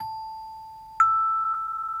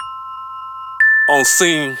On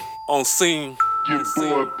scene, on scene. Your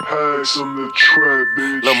boy Pags on the track,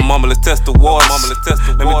 bitch. Lil' mama, let's test the water.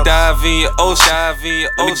 Let me dive in your ocean.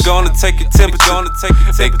 Let me go and take your temperature.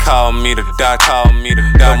 They call me the doctor.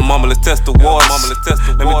 Lil' mama, let's test the water.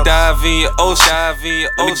 Let me dive in your ocean.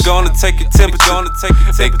 Let me go and take your temperature.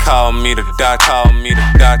 They call me the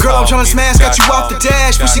doctor. Girl, I'm tryna smash, got you off the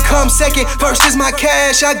dash. When she come second, first is my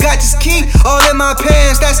cash. I got this key all in my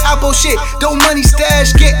pants. That's Oppo shit. Don't money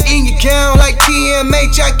stash. Get in your gown like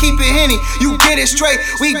TMH. I keep it Henny. You get it straight.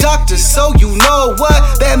 We doctors, so you know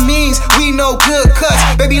what that means. We know good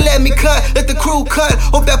cuts. Baby, let me cut. Let the crew cut.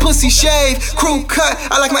 Hope that pussy shave. Crew cut.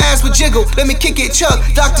 I like my ass with jiggle. Let me kick it, Chuck.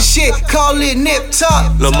 Doctor shit. Call it nip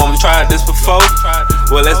tuck. Lil' mama tried this before.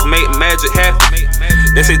 Well, let's make magic happen.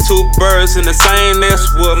 They say two birds in the same nest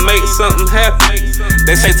will make something happen.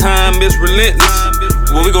 They say time is relentless.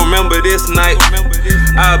 Well, we gon' remember this night.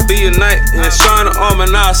 I'll be a knight in a shining armor,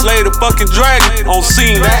 and I'll slay the fucking dragon on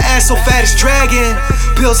scene. That ass so fat it's dragging.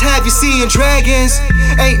 Pills have you seeing dragons.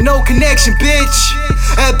 Ain't no connection, bitch.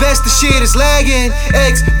 At best the shit is lagging.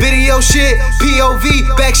 X video shit,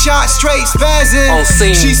 POV, back shot, straight spazzing. On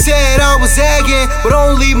scene. She said I was zagging, but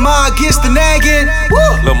only ma gets the nagging.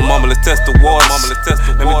 Woo! Lil' mama, let's test the water.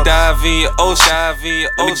 Let me dive in your ocean.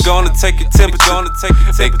 Let me go and take your temperature.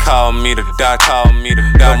 They call me the doctor.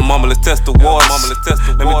 Lil' mama, let's test the water.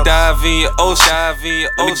 Let me dive in your ocean.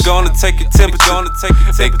 Let me go and take your temperature.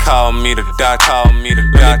 They call me the doctor. Let me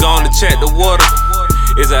go and check the water.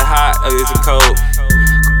 Is it hot or is it cold?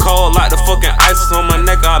 Cold like the fucking ice on my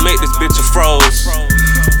neck. I'll make this bitch a froze.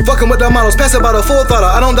 Fucking with the models, pass about a full throttle.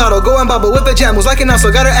 I don't dawdle, go and bobble with the jammels like an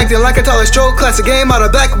also. Got her acting like a taller stroke classic. Game out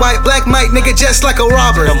of black, white, black mic, nigga, just like a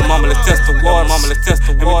robber. Lil' mama, let's test the water. Let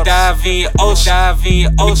me dive in your ocean. Let me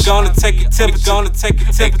go and take your temperature.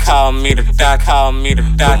 They call me the doctor.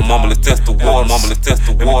 Lil' mama, let's test the water. Let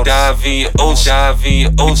me dive in your ocean. Let me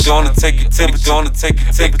go and take your temperature.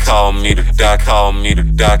 They call me the doctor.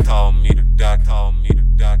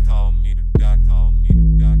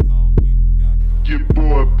 Your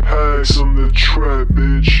boy Pags on the track,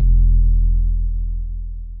 bitch.